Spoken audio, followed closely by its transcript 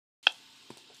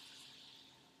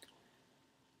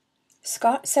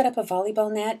Scott set up a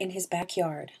volleyball net in his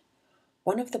backyard.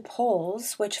 One of the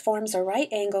poles, which forms a right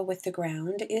angle with the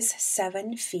ground, is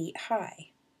 7 feet high.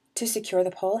 To secure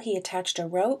the pole, he attached a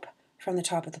rope from the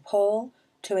top of the pole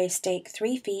to a stake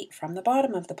 3 feet from the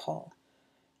bottom of the pole.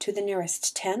 To the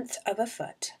nearest tenth of a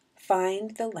foot,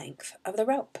 find the length of the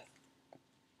rope.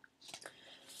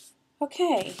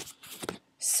 Okay,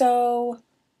 so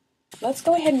let's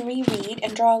go ahead and reread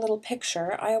and draw a little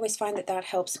picture. I always find that that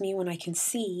helps me when I can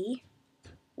see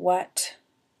what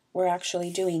we're actually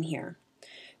doing here.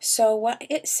 So what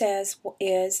it says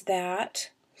is that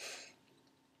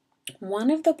one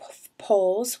of the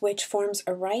poles, which forms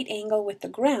a right angle with the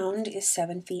ground, is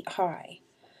 7 feet high.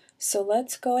 So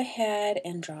let's go ahead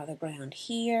and draw the ground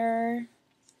here.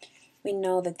 We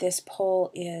know that this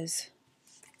pole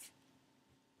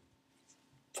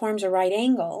forms a right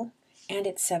angle, and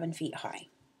it's 7 feet high.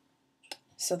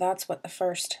 So that's what the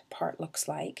first part looks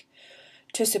like.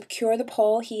 To secure the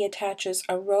pole, he attaches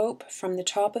a rope from the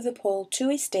top of the pole to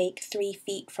a stake 3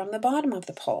 feet from the bottom of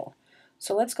the pole.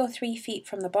 So let's go 3 feet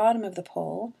from the bottom of the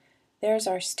pole. There's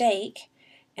our stake,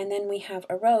 and then we have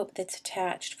a rope that's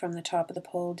attached from the top of the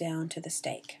pole down to the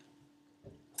stake.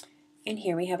 And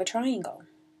here we have a triangle.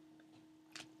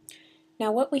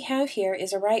 Now what we have here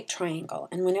is a right triangle,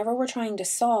 and whenever we're trying to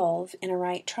solve in a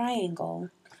right triangle,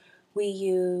 we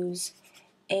use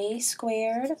a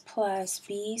squared plus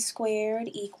b squared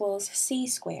equals c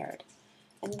squared.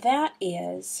 And that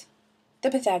is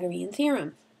the Pythagorean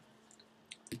Theorem.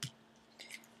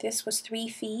 This was 3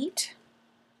 feet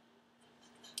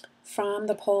from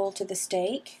the pole to the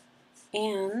stake,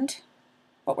 and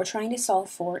what we're trying to solve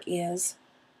for is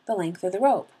the length of the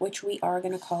rope, which we are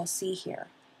going to call c here.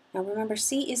 Now remember,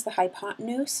 c is the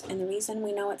hypotenuse, and the reason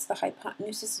we know it's the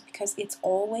hypotenuse is because it's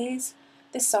always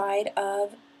the side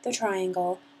of the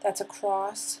triangle that's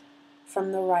across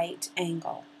from the right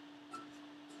angle.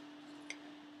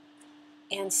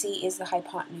 And c is the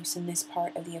hypotenuse in this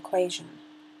part of the equation.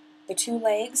 The two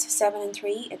legs, 7 and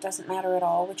 3, it doesn't matter at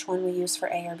all which one we use for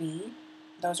a or b.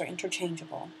 Those are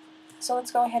interchangeable. So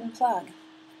let's go ahead and plug.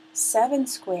 7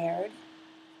 squared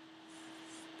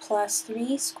plus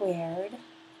 3 squared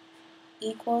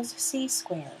equals c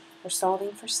squared. We're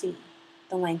solving for c,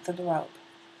 the length of the rope.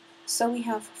 So we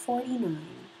have 49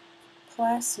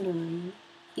 plus 9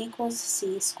 equals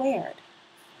c squared.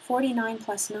 49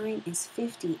 plus 9 is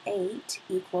 58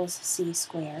 equals c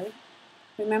squared.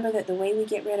 Remember that the way we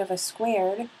get rid of a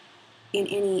squared in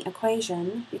any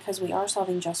equation, because we are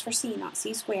solving just for c, not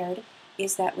c squared,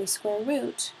 is that we square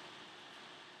root,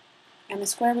 and the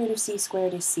square root of c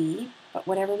squared is c, but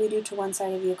whatever we do to one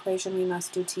side of the equation we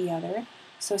must do to the other,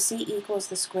 so c equals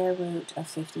the square root of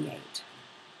 58.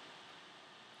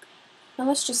 Now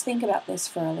let's just think about this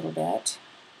for a little bit.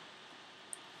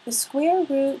 The square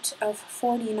root of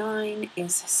 49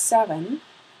 is 7,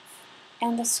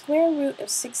 and the square root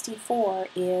of 64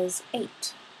 is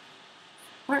 8.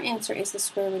 Our answer is the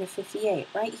square root of 58,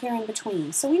 right here in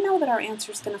between. So we know that our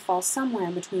answer is going to fall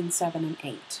somewhere between 7 and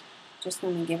 8, just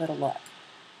when we give it a look.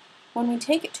 When we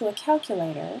take it to a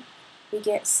calculator, we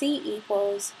get c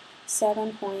equals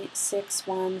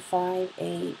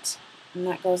 7.6158, and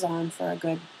that goes on for a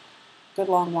good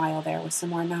long while there with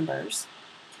some more numbers.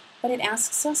 But it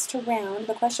asks us to round,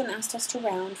 the question asked us to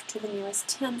round to the nearest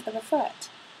tenth of a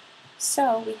foot.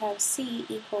 So we have c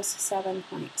equals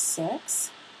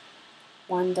 7.6.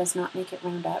 1 does not make it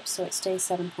round up, so it stays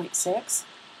 7.6.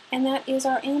 And that is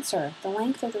our answer. The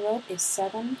length of the rope is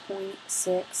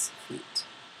 7.6 feet.